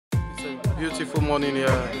Beautiful morning here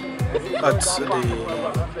at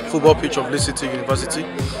the football pitch of Lee City University.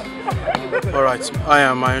 Alright, I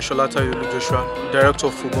am Ayenshola Joshua, Director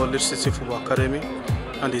of Football, Lee City Football Academy,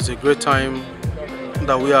 and it's a great time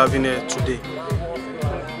that we are having here today.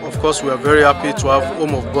 Of course, we are very happy to have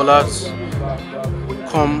Home of Ballers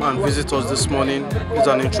come and visit us this morning. It's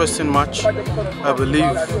an interesting match. I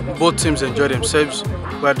believe both teams enjoyed themselves.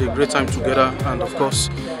 We had a great time together, and of course,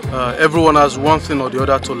 everyone has one thing or the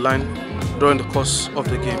other to learn during the course of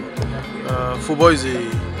the game. Football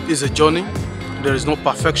is a journey. There is no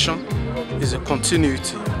perfection. It's a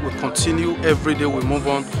continuity. We continue every day. We move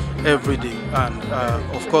on every day, and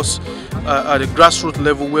of course, at the grassroots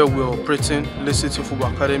level where we're operating, Lee City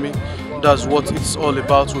Football Academy, that's what it's all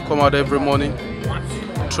about. We come out every morning,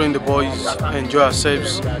 train the boys, enjoy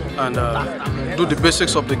ourselves, and do the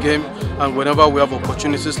basics of the game. And whenever we have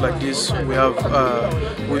opportunities like this,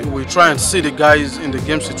 we try and see the guys in the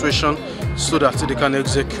game situation so that they can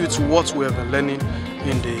execute what we have been learning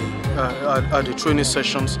in at the training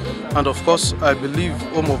sessions. And of course, I believe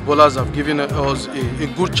Home of Ballers have given us a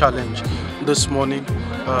good challenge this morning.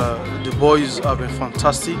 The boys have been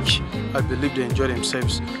fantastic. I believe they enjoy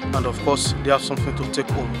themselves, and of course, they have something to take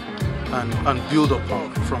home and build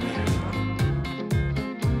upon from here.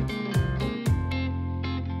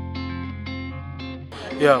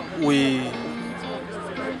 Yeah, we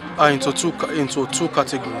are into two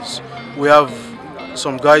categories. We have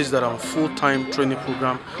some guys that are on full-time training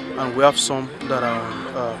program, and we have some that are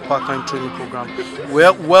on part-time training program. We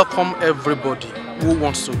welcome everybody who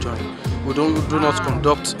wants to join. We do not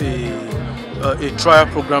conduct a trial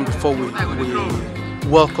program before we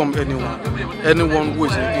welcome anyone. Anyone who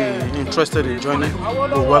is interested in joining,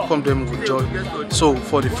 we welcome them with joy. So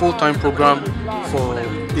for the full-time program for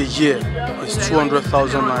a year, it's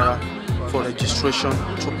 200,000 naira for registration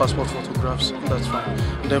through passport photographs. That's fine.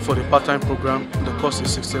 And then for the part-time program, the cost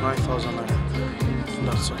is 69,000 naira.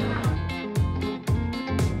 That's all.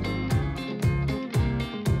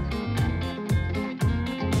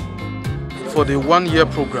 For the 1 year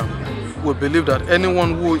program, we believe that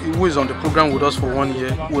anyone who is on the program with us for 1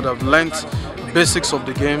 year would have learnt basics of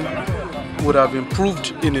the game, would have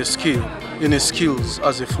improved in his skills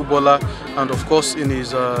as a footballer, and of course in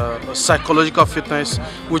his psychological fitness,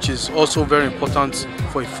 which is also very important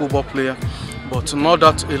for a football player. But not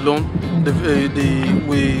that alone,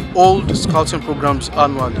 we hold the scouting programs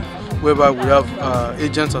annually, whereby we have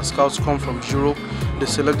agents and scouts come from Europe. They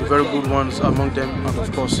select the very good ones among them, and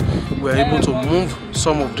of course we are able to move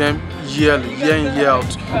some of them yearly, year in, year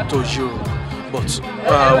out, to Europe. But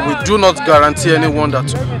we do not guarantee anyone that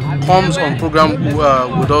comes on program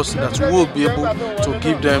with us that we will be able to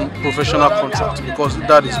give them professional contract, because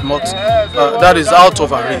that is out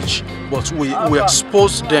of our reach. But we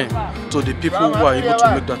expose them to the people who are able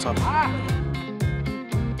to make that happen.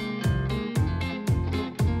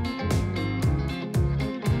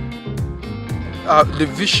 The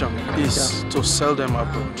vision is to sell them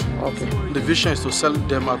abroad. Okay. The vision is to sell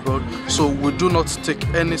them abroad. So we do not take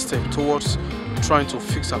any step towards trying to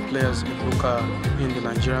fix our players in the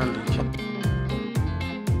Nigerian league.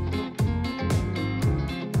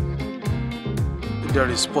 There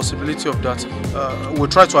is possibility of that. We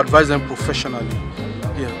try to advise them professionally.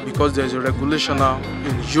 Yeah, because there is a regulation now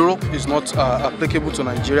in Europe. It's not applicable to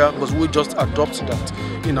Nigeria, but we just adopt that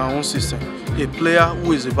in our own system. A player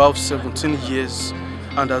who is above 17 years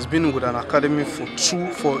and has been with an academy for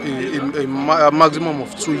a maximum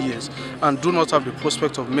of 2 years and do not have the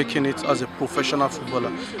prospect of making it as a professional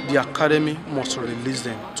footballer, the academy must release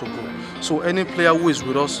them to go. So any player who is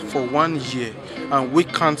with us for 1 year and we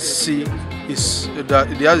can't see that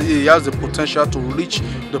he has the potential to reach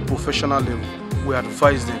the professional level, we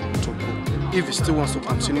advise them to go. If he still wants to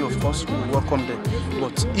continue, of course, we welcome them.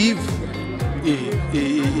 But if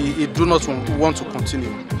he do not want to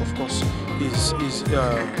continue, of course,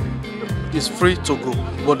 is free to go.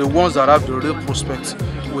 But the ones that have the real prospects,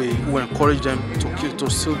 we encourage them to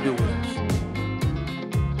still be with us.